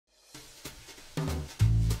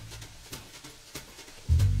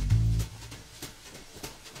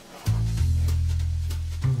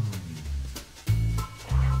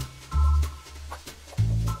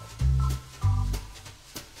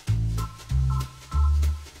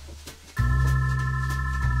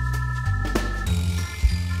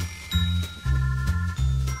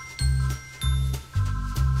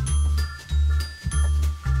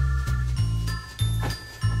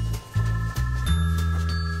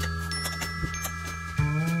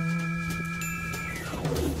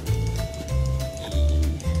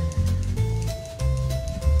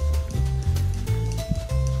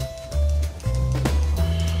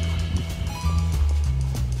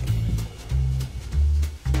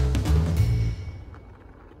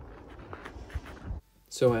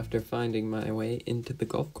So after finding my way into the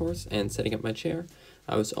golf course and setting up my chair,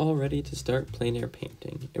 I was all ready to start plein air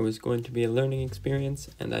painting. It was going to be a learning experience,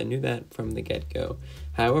 and I knew that from the get-go.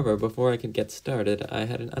 However, before I could get started, I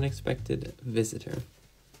had an unexpected visitor.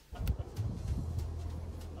 Hi.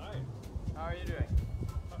 How are you doing?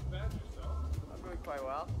 Not bad yourself. I'm doing quite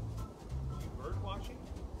well. Are you bird watching?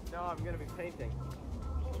 No, I'm going to be painting.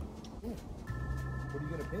 Ooh. What are you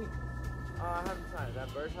going to paint? I haven't decided.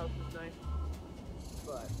 That birdhouse is nice,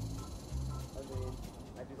 but I mean,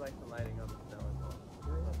 I do like the lighting on the snow as well.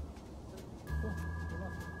 Cool. Good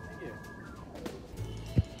luck. Thank you.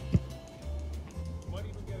 You might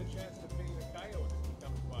even get a chance to paint a coyote if he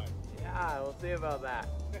comes by. Yeah, we'll see about that.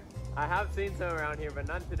 I have seen some around here, but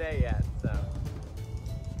none today yet, so.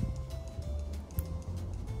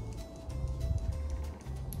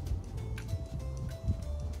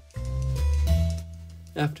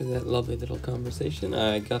 After that lovely little conversation,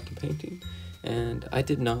 I got to painting, and I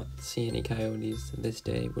did not see any coyotes this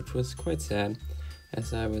day, which was quite sad,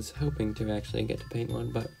 as I was hoping to actually get to paint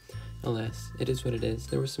one, but alas, it is what it is.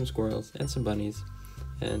 There were some squirrels and some bunnies,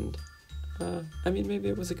 and I mean, maybe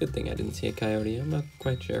it was a good thing I didn't see a coyote, I'm not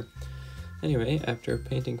quite sure. Anyway, after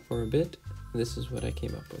painting for a bit, this is what I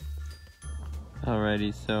came up with.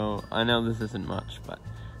 Alrighty, so I know this isn't much, but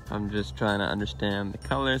I'm just trying to understand the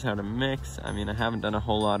colors, how to mix. I mean, I haven't done a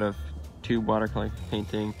whole lot of tube watercolor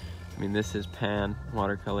painting. I mean, this is pan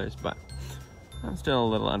watercolors, but I'm still a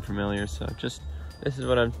little unfamiliar, so just, this is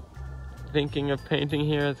what I'm thinking of painting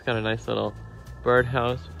here. It's got a nice little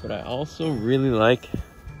birdhouse, but I also really like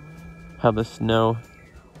how the snow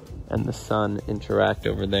and the sun interact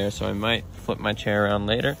over there, so I might flip my chair around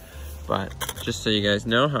later. But just so you guys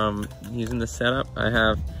know how I'm using the setup, I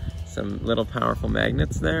have some little powerful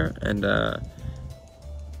magnets there and a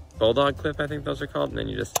bulldog clip, I think those are called, and then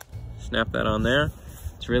you just snap that on there.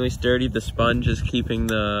 It's really sturdy. The sponge is keeping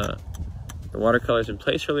the watercolors in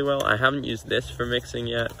place really well. I haven't used this for mixing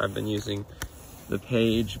yet. I've been using the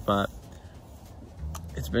page, but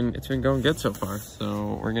it's been going good so far,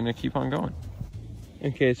 so we're gonna keep on going.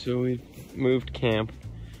 Okay, so we've moved camp.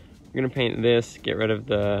 We're gonna paint this, get rid of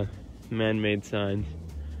the man-made signs.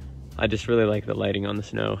 I just really like the lighting on the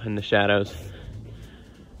snow and the shadows.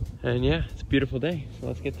 And yeah, it's a beautiful day, so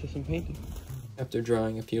let's get to some painting. After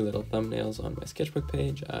drawing a few little thumbnails on my sketchbook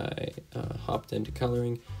page, I hopped into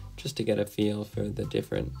coloring just to get a feel for the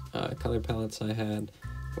different color palettes I had,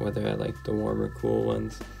 whether I liked the warmer, cool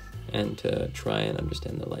ones, and to try and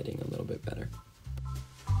understand the lighting a little bit better.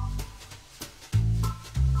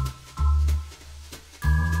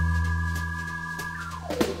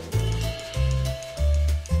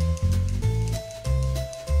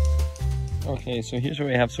 Okay, so here's what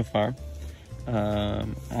we have so far.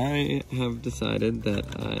 I have decided that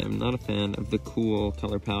I am not a fan of the cool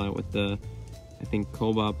color palette with the, I think,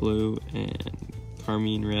 cobalt blue and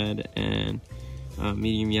carmine red and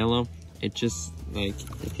medium yellow. It just, like,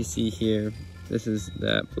 if you see here, this is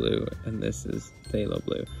that blue and this is phthalo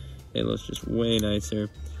blue. Phthalo's just way nicer.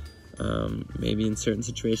 Maybe in certain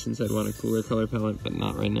situations I'd want a cooler color palette, but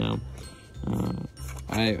not right now.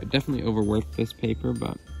 I definitely overworked this paper,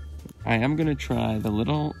 but I am going to try the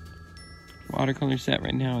little watercolor set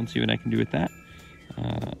right now and see what I can do with that.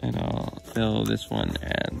 And I'll fill this one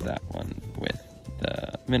and that one with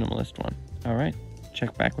the minimalist one. Alright,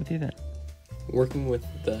 check back with you then. Working with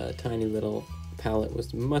the tiny little palette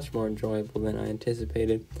was much more enjoyable than I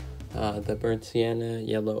anticipated. The burnt sienna,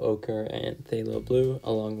 yellow ochre, and phthalo blue,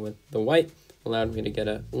 along with the white, allowed me to get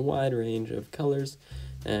a wide range of colors,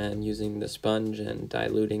 and using the sponge and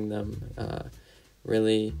diluting them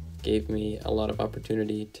really gave me a lot of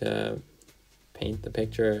opportunity to paint the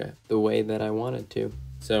picture the way that I wanted to.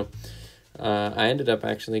 So I ended up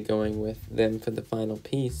actually going with them for the final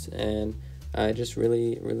piece, and I just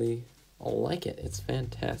really like it. It's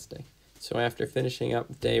fantastic. So after finishing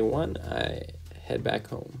up day one, I head back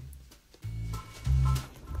home.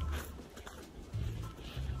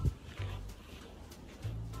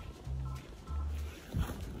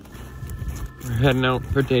 We're heading out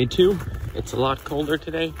for day two. It's a lot colder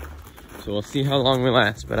today, so we'll see how long we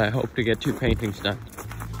last, but I hope to get 2 paintings done.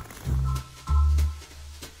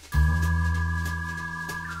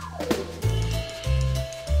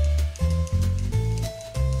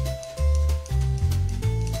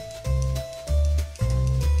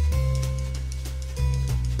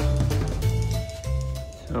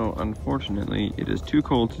 So unfortunately, it is too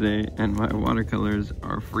cold today and my watercolors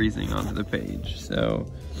are freezing onto the page, so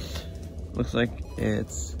looks like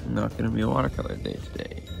it's not going to be a watercolor day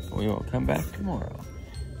today. We will come back tomorrow.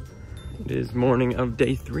 It is morning of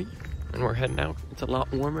day 3 and we're heading out. It's a lot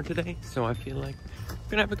warmer today, so I feel like we're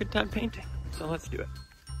going to have a good time painting. So let's do it.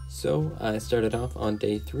 So I started off on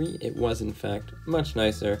day 3. It was in fact much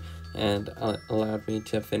nicer and allowed me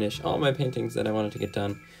to finish all my paintings that I wanted to get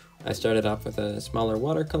done. I started off with a smaller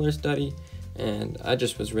watercolor study, and I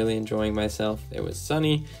just was really enjoying myself. It was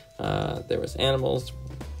sunny, there was animals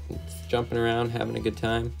jumping around, having a good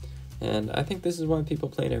time, and I think this is why people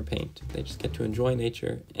plein air paint. They just get to enjoy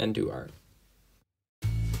nature and do art.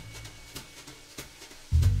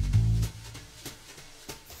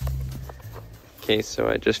 Okay, so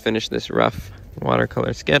I just finished this rough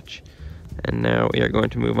watercolor sketch, and now we are going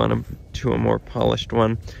to move on to a more polished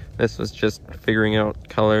one. This was just figuring out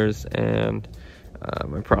colors and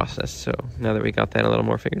my process, so now that we got that a little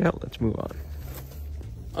more figured out, let's move on.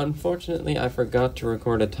 Unfortunately, I forgot to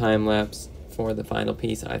record a time-lapse for the final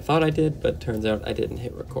piece. I thought I did, but turns out I didn't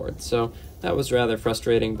hit record, so that was rather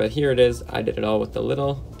frustrating, but here it is. I did it all with the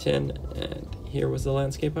little tin, and here was the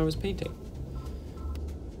landscape I was painting.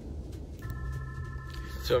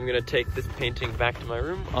 So I'm gonna take this painting back to my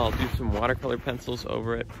room. I'll do some watercolor pencils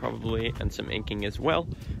over it probably, and some inking as well.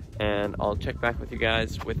 And I'll check back with you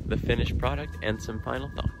guys with the finished product and some final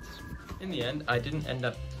thoughts. In the end, I didn't end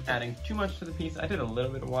up adding too much to the piece. I did a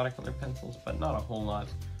little bit of watercolor pencils, but not a whole lot.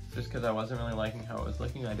 Just because I wasn't really liking how it was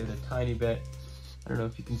looking. I did a tiny bit. I don't know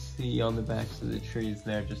if you can see on the backs of the trees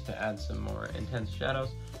there, just to add some more intense shadows.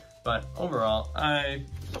 But overall, I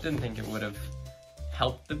didn't think it would have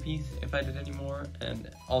helped the piece if I did any more, and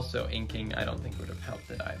also inking I don't think would have helped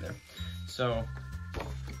it either. So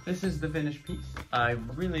this is the finished piece. I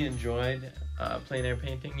really enjoyed plein air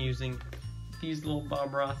painting using these little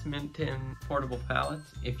Bob Ross mint tin portable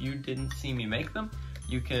palettes. If you didn't see me make them,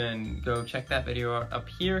 you can go check that video out up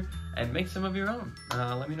here and make some of your own.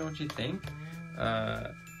 Let me know what you think.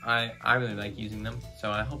 I really like using them, so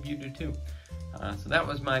I hope you do too. So that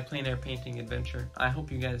was my plein air painting adventure. I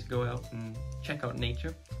hope you guys go out and check out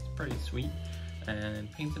nature. It's pretty sweet.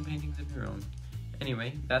 And paint some paintings of your own.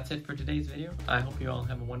 Anyway, that's it for today's video. I hope you all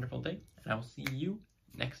have a wonderful day, and I will see you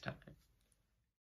next time.